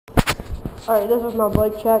Alright, this is my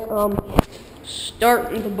bike check.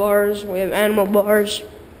 Starting the bars, we have animal bars.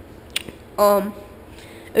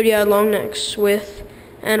 ODI long necks with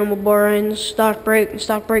animal bar ends, stock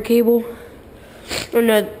brake cable. Or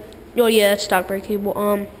no, oh yeah, that's stock brake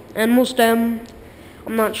cable. Animal stem,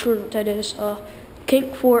 I'm not sure what that is.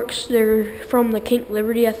 Kink forks, they're from the Kink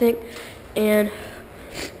Liberty, I think. And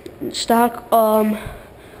stock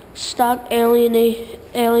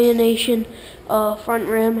alienation front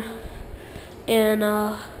rim,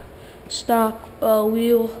 and stock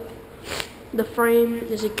wheel. The frame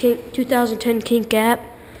is a Kink 2010 Kink Gap.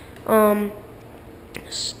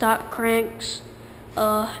 Stock cranks,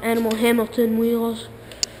 Animal Hamilton wheels,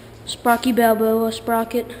 Sprocky Balboa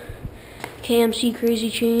sprocket, KMC crazy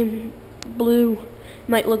chain, blue,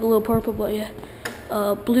 might look a little purple, but yeah,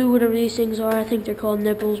 blue, whatever these things are, I think they're called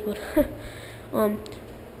nipples, but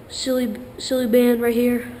silly band right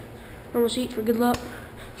here, normal seat for good luck.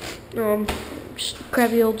 Just a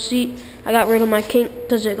crappy old seat. I got rid of my Kink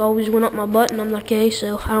because it always went up my butt, and I'm not gay,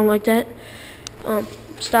 so I don't like that.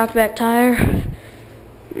 Stock back tire,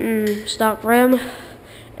 stock rim,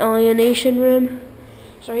 alienation rim.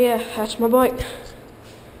 So yeah, that's my bike.